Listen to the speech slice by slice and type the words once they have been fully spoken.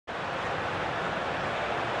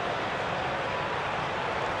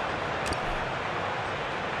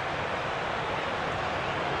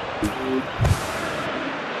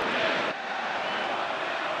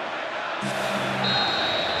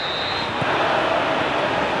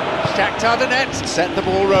Shakhtar Donetsk set the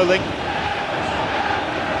ball rolling.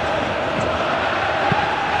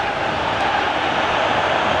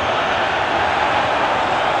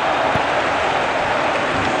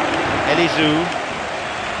 Elizou.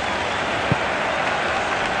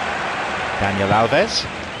 Daniel Alves.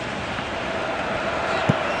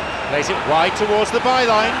 Plays it wide towards the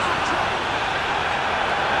byline.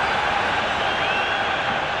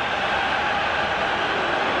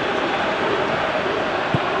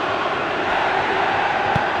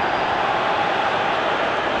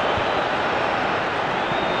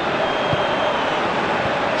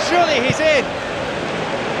 Surely he's in.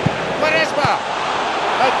 Quaresma.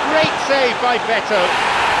 A great save by Beto.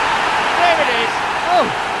 There it is. Oh!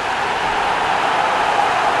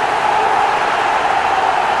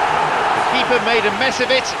 The keeper made a mess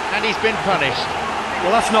of it and he's been punished.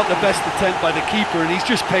 Well, that's not the best attempt by the keeper, and he's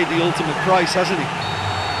just paid the ultimate price, hasn't he?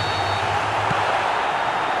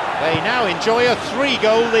 They now enjoy a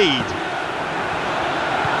 3-goal lead.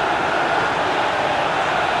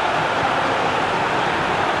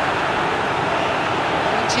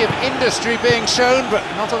 Plenty of industry being shown, but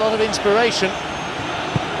not a lot of inspiration.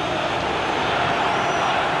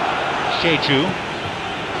 Sheju.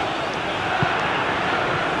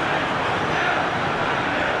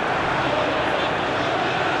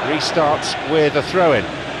 Restarts with a throw-in.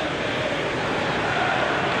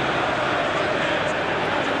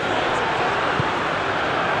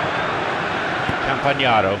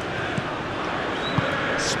 Campagnaro.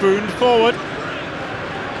 Spooned forward.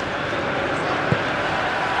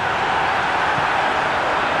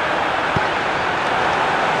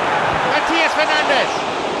 Fernandez.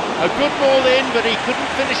 A good ball in, but he couldn't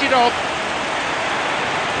finish it off.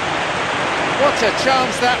 What a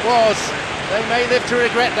chance that was. They may live to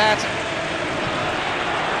regret that.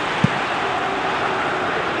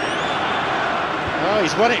 Oh,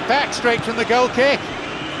 he's won it back straight from the goal kick.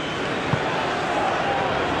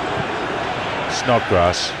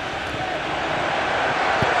 Snodgrass.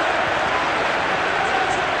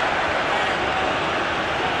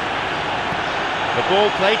 The ball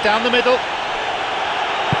played down the middle.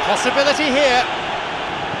 Possibility here.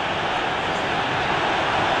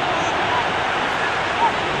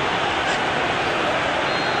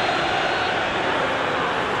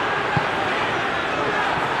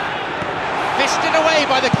 Fisted away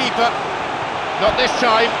by the keeper. Not this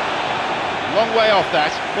time. Long way off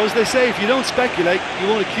that. Well, as they say, if you don't speculate, you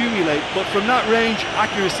won't accumulate. But from that range,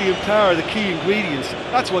 accuracy and power are the key ingredients.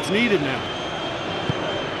 That's what's needed now.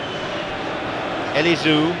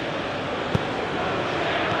 Elizou.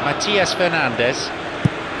 Matias Fernandez.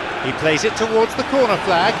 He plays it towards the corner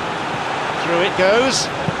flag. Through it goes.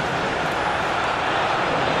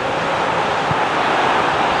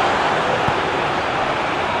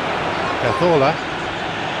 Cazorla.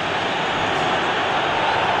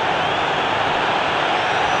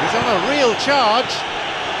 He's on a real charge.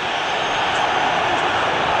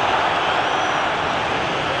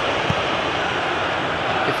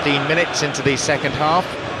 Minutes into the second half.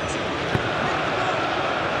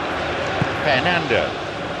 Fernando.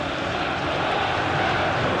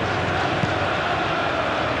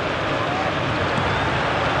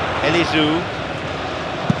 Elizou.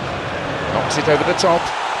 Knocks it over the top.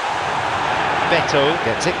 Beto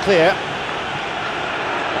gets it clear.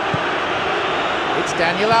 It's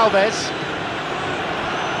Daniel Alves.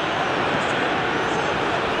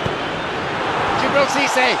 Djibril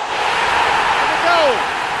Cissé. And a goal.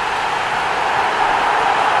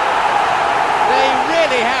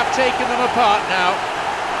 They have taken them apart now.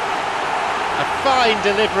 A fine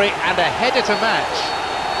delivery and a header to match.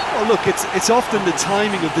 Well, look, it's often the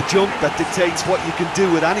timing of the jump that dictates what you can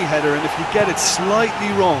do with any header, and if you get it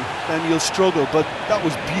slightly wrong, then you'll struggle. But that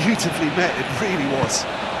was beautifully met, it really was.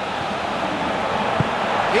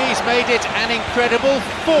 He's made it an incredible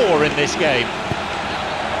 4 in this game.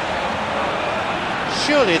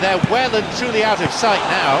 Surely they're well and truly out of sight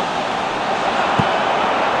now.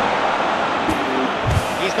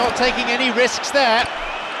 He's not taking any risks there.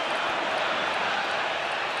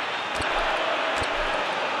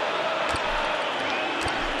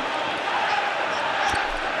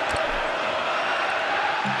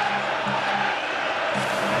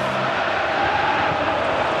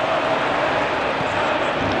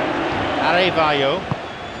 Arevallo.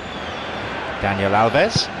 Daniel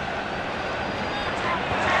Alves.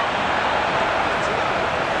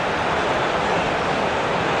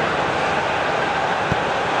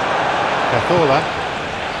 Cazorla.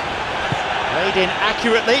 Played in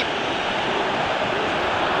accurately.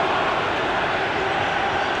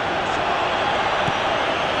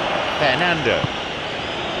 Fernando.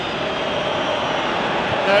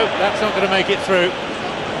 No, that's not going to make it through.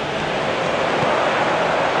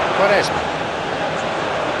 Quaresma.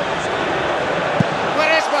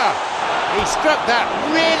 He struck that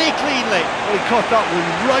really cleanly. Well, he caught that one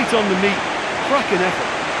right on the meat. Cracking effort.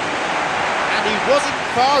 And he wasn't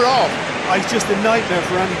far off. He's just a nightmare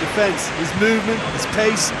for any defence. His movement, his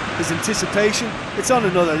pace, his anticipation, it's on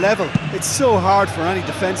another level. It's so hard for any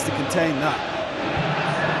defence to contain that.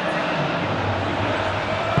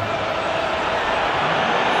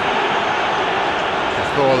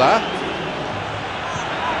 Carola.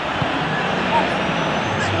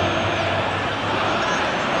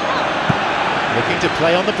 Looking to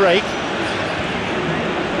play on the break.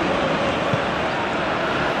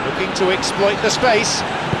 Looking to exploit the space.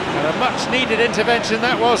 And a much-needed intervention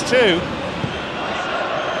that was too.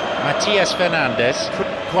 Matias Fernandez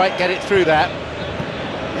couldn't quite get it through that.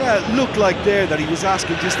 Yeah, it looked like there that he was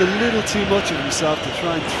asking just a little too much of himself to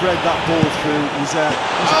try and thread that ball through. He was a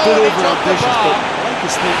bit over-ambitious, but I like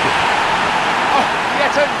his thinking. Oh,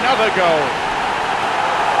 yet another goal.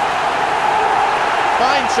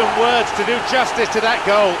 Find some words to do justice to that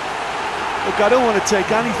goal. Look, I don't want to take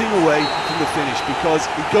anything away from the finish because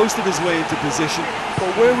he ghosted his way into position, but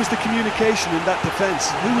where was the communication in that defence?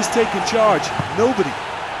 Who was taking charge? Nobody.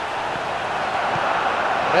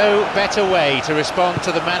 No better way to respond to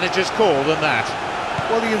the manager's call than that.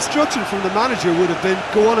 Well, the instruction from the manager would have been,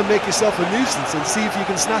 go on and make yourself a nuisance and see if you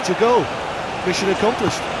can snatch a goal. Mission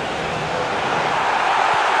accomplished.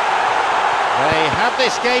 They have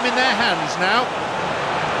this game in their hands now.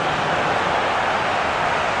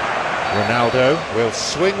 Ronaldo will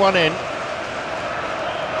swing one in.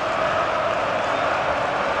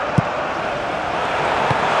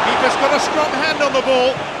 Keeper's got a strong hand on the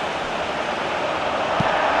ball.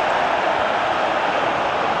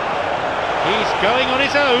 He's going on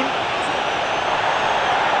his own.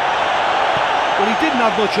 Well, he didn't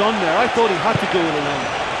have much on there. I thought he had to go it alone.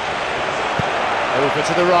 Over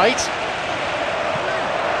to the right.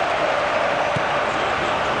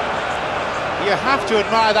 You have to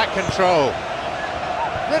admire that control.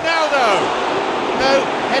 Ronaldo! No,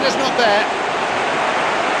 header's not there.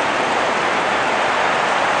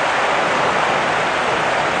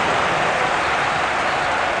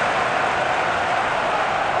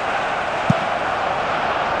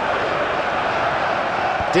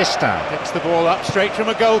 Distin picks the ball up straight from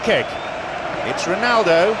a goal kick. It's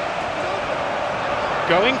Ronaldo.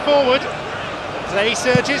 Going forward. Play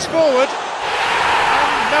surges forward.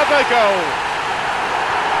 Another goal.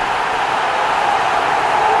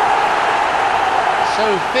 So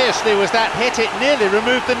fiercely was that hit, it nearly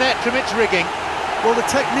removed the net from its rigging. Well, the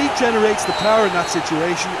technique generates the power in that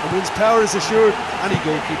situation, and once power is assured, any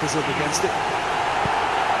goalkeeper's up against it.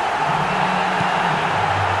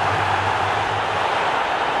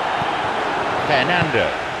 Fernando.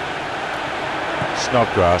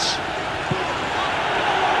 Snodgrass.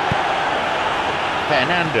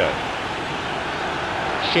 Fernando.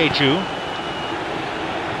 Sheju.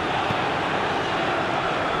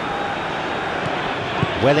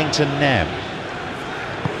 Wellington Nem.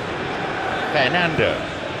 Fernando.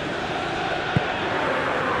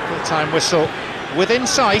 Full-time whistle within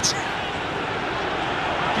sight.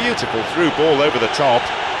 Beautiful through ball over the top.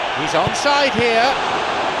 He's onside here.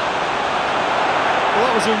 Well,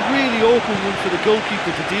 that was a really awkward one for the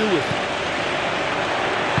goalkeeper to deal with.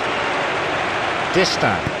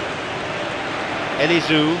 Distin.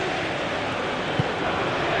 Eliseu.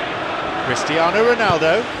 Cristiano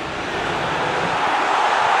Ronaldo.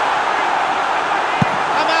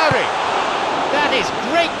 That is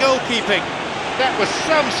great goalkeeping. That was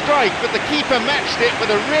some strike, but the keeper matched it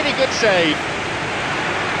with a really good save.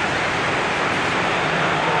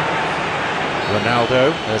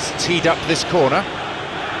 Ronaldo has teed up this corner.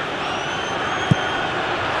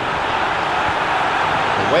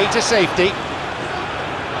 Away to safety.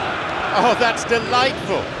 Oh, that's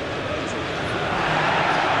delightful.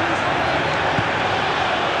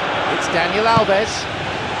 It's Daniel Alves.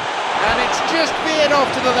 And it's just veered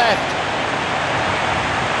off to the left.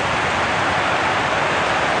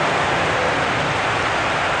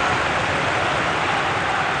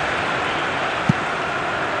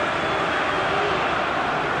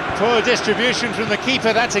 Poor distribution from the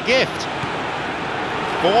keeper, that's a gift.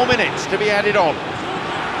 4 minutes to be added on.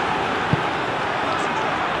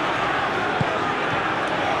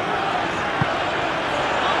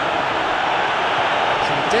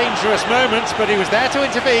 Some dangerous moments, but he was there to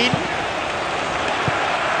intervene.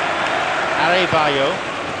 Arevallo.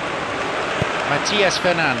 Matias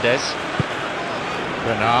Fernandez.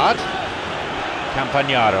 Bernard.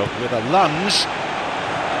 Campagnaro with a lunge.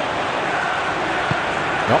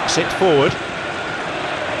 Knocks it forward.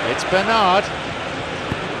 It's Bernard.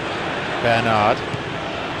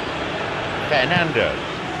 Fernando.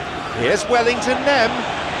 Here's Wellington Nem.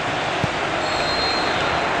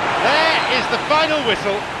 There is the final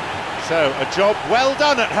whistle. So a job well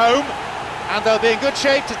done at home, and they'll be in good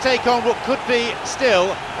shape to take on what could be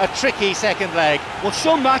still a tricky second leg. Well,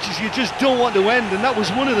 some matches you just don't want to end, and that was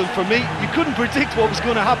one of them for me. You couldn't predict what was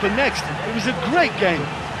going to happen next. It was a great game.